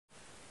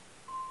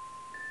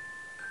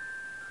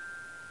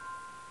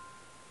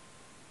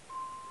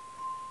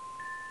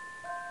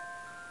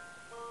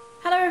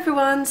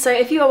everyone, so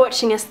if you are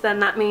watching this then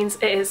that means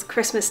it is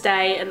Christmas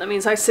Day, and that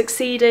means I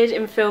succeeded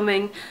in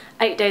filming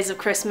 8 days of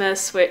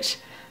Christmas, which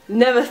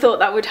never thought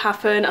that would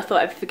happen. I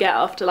thought I'd forget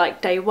after like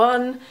day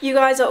one. You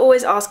guys are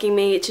always asking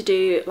me to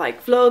do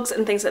like vlogs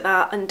and things like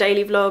that, and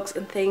daily vlogs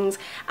and things,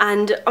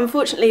 and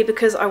unfortunately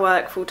because I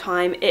work full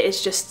time it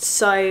is just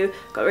so,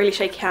 got really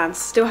shaky hands,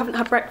 still haven't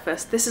had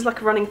breakfast. This is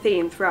like a running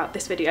theme throughout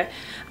this video.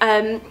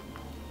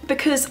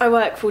 Because I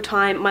work full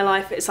time, my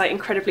life is like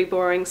incredibly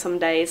boring some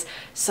days,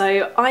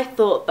 so I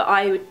thought that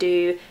I would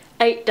do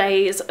 8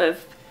 days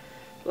of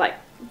like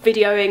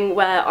videoing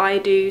where I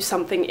do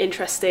something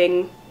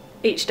interesting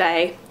each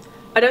day.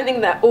 I don't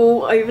think they're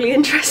all overly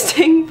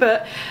interesting,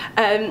 but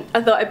I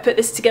thought I'd put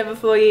this together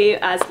for you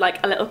as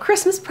like a little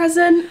Christmas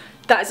present.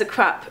 That is a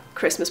crap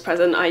Christmas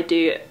present, I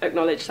do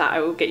acknowledge that. I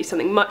will get you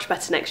something much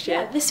better next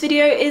year. This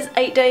video is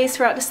 8 days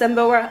throughout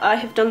December where I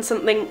have done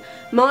something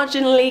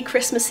marginally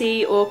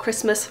Christmassy or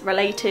Christmas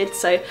related,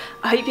 so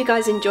I hope you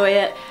guys enjoy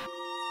it.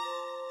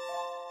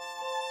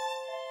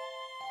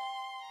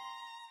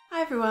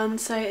 Hi everyone,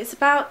 so it's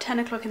about 10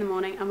 o'clock in the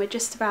morning and we're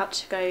just about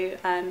to go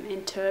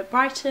into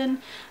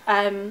Brighton,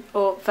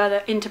 or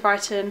further into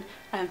Brighton,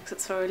 because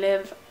that's where we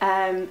live,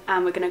 and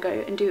we're going to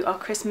go and do our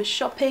Christmas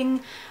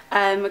shopping.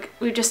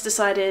 We've just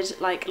decided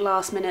like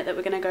last minute that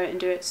we're going to go and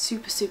do it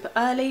super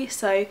early,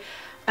 so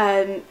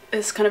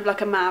it's kind of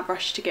like a mad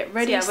rush to get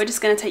ready. So yeah, we're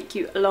just going to take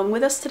you along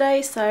with us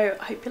today, so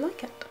I hope you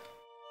like it.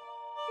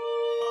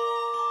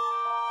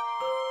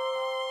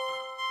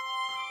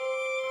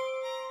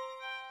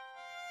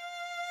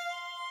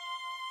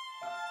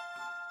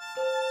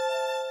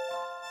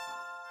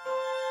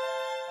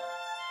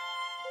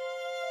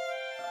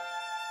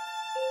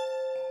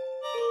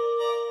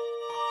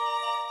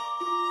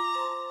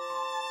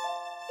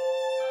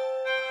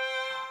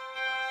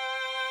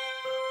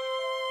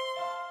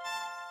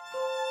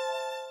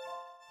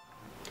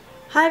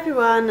 Hi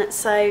everyone,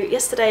 so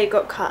yesterday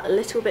got cut a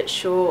little bit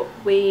short.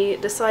 We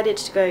decided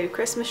to go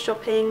Christmas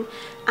shopping,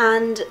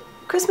 and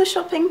Christmas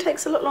shopping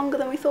takes a lot longer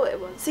than we thought it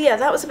would. So yeah,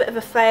 that was a bit of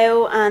a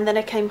fail, and then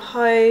I came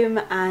home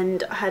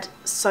and I had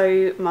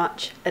so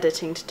much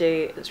editing to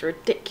do. It was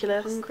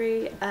ridiculous.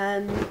 Hungry.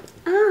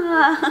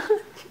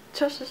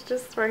 Josh has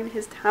just thrown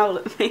his towel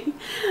at me.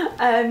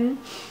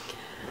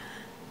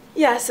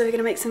 Yeah, so we're going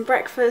to make some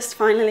breakfast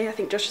finally. I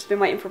think Josh has been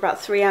waiting for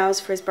about 3 hours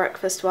for his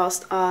breakfast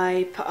whilst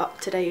I put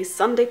up today's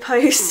Sunday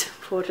post.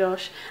 Poor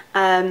Josh.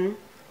 And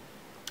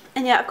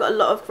yeah, I've got a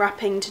lot of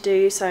wrapping to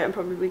do, so I'm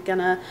probably going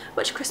to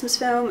watch a Christmas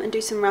film and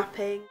do some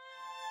wrapping.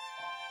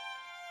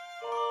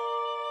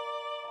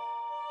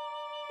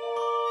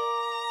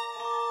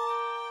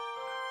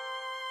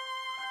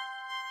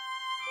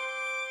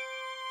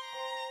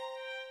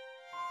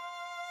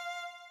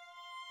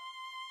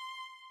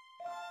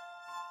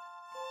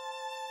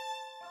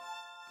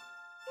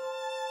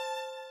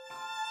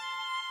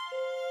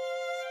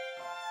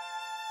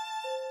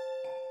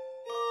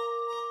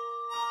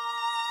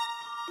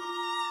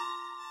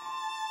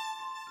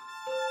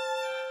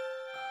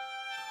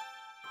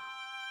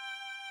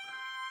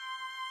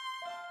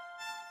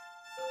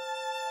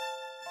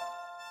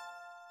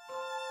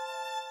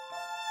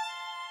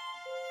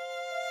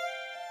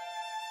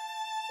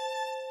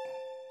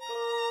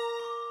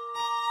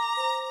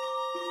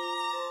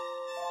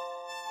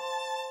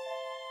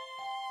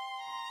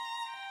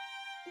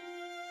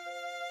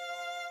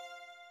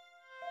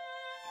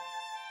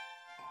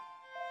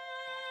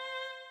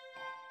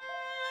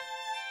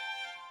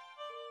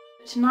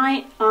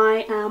 Tonight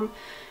I am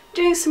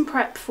doing some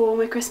prep for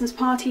my Christmas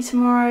party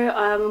tomorrow.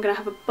 I'm going to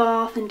have a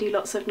bath and do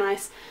lots of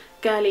nice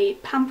girly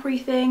pampery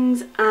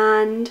things,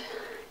 and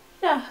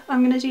yeah, I'm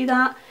going to do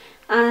that,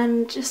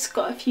 and just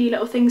got a few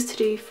little things to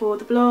do for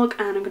the vlog,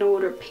 and I'm going to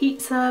order a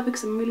pizza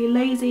because I'm really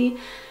lazy.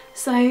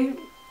 So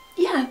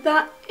yeah,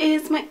 that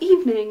is my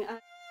evening.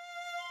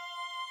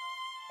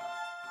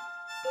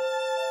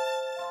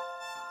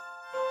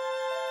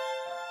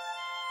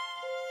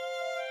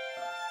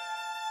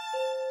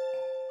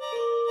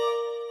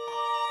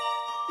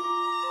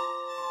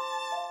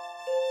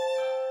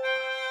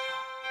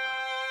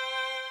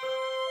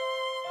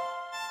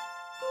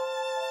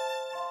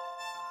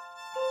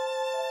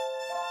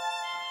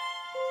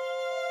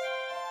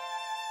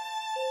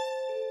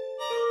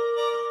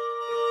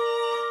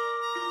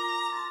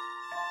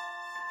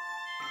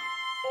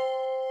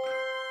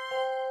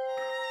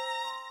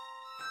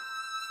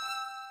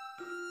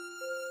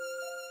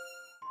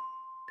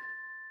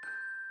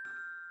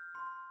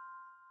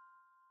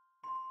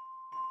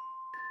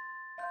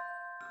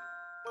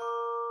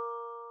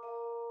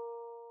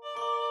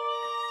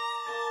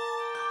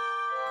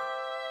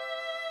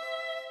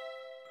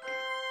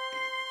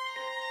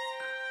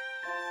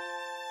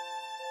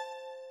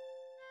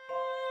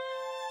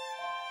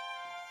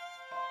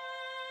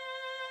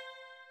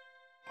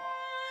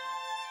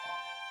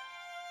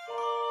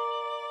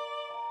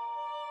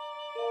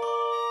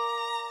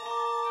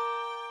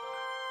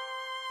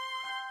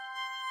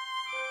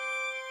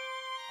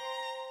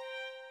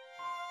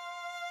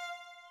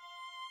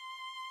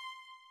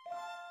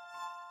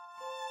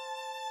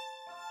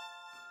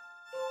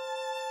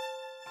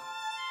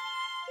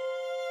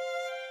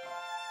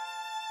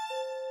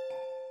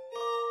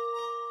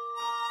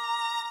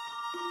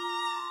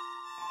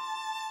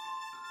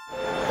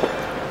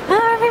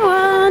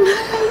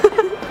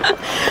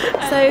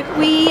 So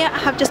we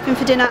have just been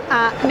for dinner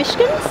at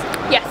Michigan's.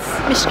 Yes.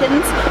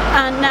 Michigan's,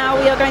 and now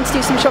we are going to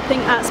do some shopping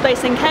at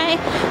Space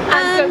NK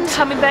and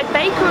Hummingbird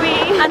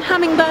Bakery. And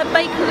Hummingbird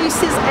Bakery is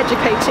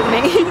educating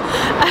me.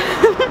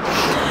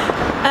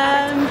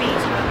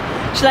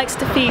 She likes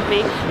to feed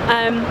me.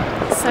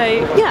 So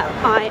yeah,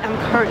 I am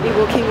currently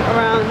walking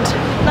around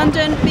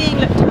London being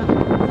looked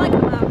at like a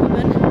mad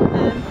woman,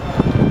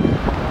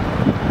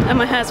 and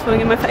my hair's falling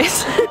in my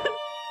face.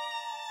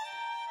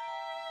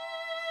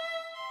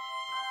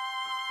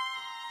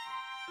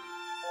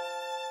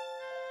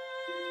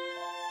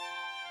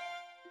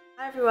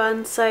 Hi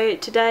everyone, so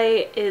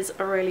today is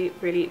a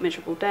really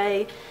miserable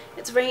day.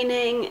 It's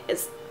raining,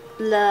 it's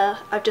blur.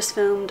 I've just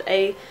filmed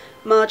a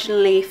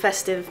marginally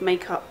festive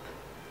makeup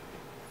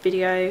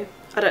video.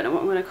 I don't know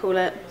what I'm going to call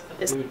it.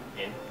 It's, don't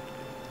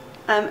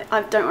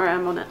worry,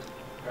 I'm on it.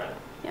 Right.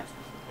 Yeah.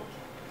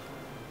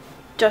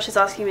 Josh is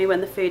asking me when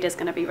the food is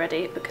going to be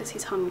ready because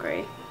he's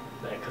hungry.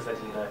 No, because I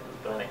didn't know it was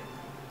burning.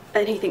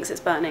 And he thinks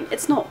it's burning.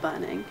 It's not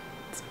burning.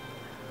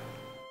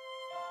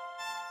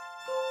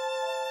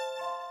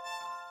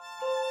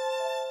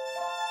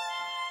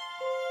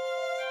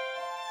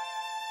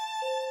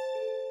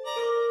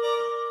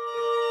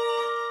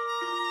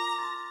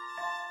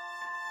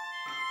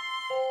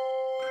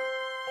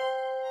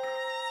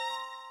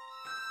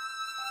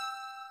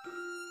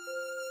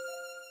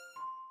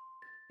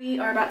 We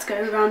are about to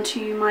go around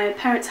to my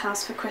parents'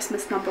 house for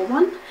Christmas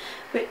 #1,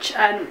 which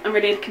I'm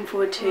really looking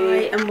forward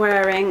to. I'm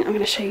going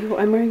to show you what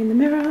I'm wearing in the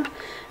mirror.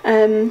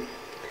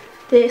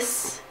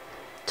 This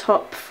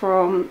top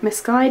from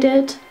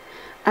Misguided.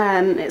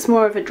 It's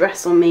more of a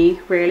dress on me,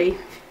 really.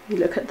 If you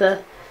look at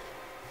the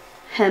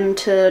hem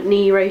to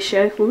knee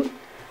ratio. Ooh,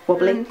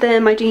 wobbly.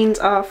 Then my jeans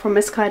are from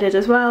Misguided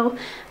as well.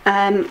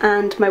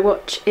 And my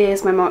watch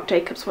is my Marc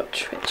Jacobs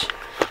watch, which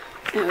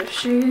I'll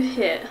show you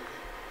here.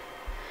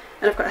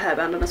 And I've got a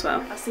hairband on as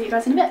well. I'll see you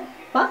guys in a bit.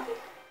 Bye!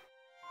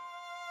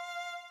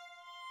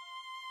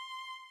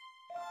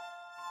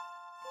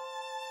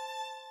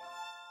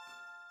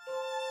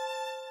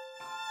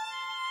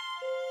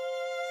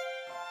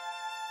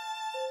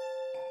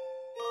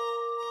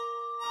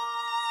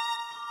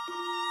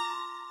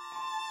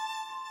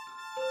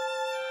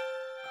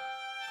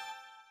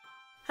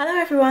 Hello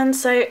everyone,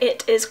 so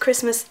it is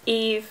Christmas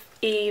Eve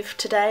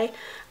today.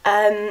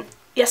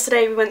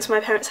 Yesterday we went to my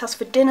parents' house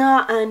for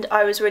dinner and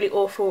I was really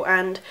awful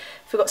and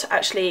forgot to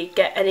actually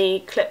get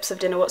any clips of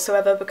dinner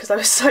whatsoever because I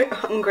was so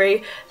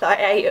hungry that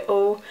I ate it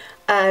all.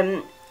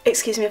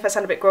 Excuse me if I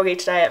sound a bit groggy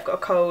today, I've got a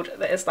cold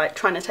that is like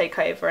trying to take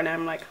over and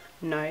I'm like,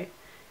 no,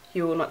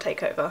 you will not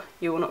take over,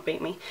 you will not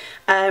beat me.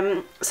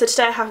 So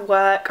today I have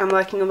work, I'm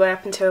working my way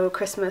up until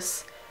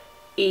Christmas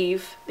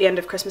Eve, the end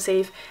of Christmas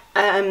Eve.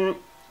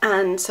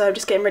 And so I'm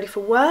just getting ready for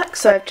work.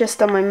 So I've just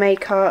done my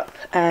makeup,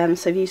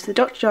 so I've used the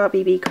Dr. Jart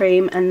BB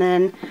cream and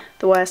then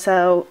the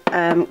YSL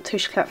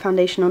Touche Éclat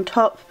foundation on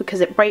top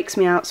because it breaks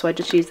me out, so I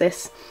just use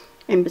this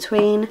in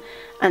between.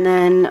 And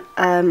then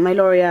my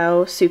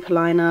L'Oreal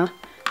Superliner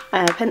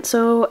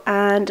pencil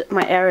and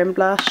my Aerin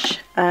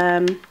blush,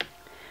 my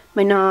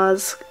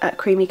NARS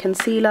creamy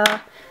concealer,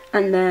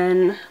 and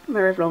then my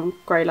Revlon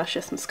Grey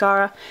Luscious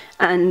mascara.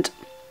 And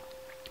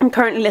I'm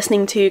currently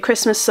listening to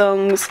Christmas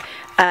songs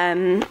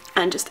and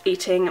just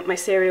eating my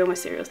cereal. My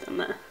cereal's down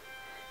there.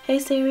 Hey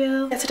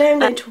cereal! Yeah, today I'm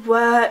going to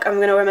work. I'm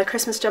going to wear my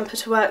Christmas jumper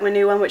to work, my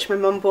new one which my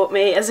mum bought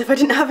me, as if I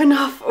didn't have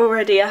enough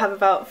already. I have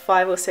about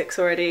 5 or 6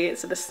 already,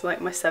 so this is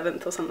like my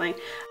 7th or something.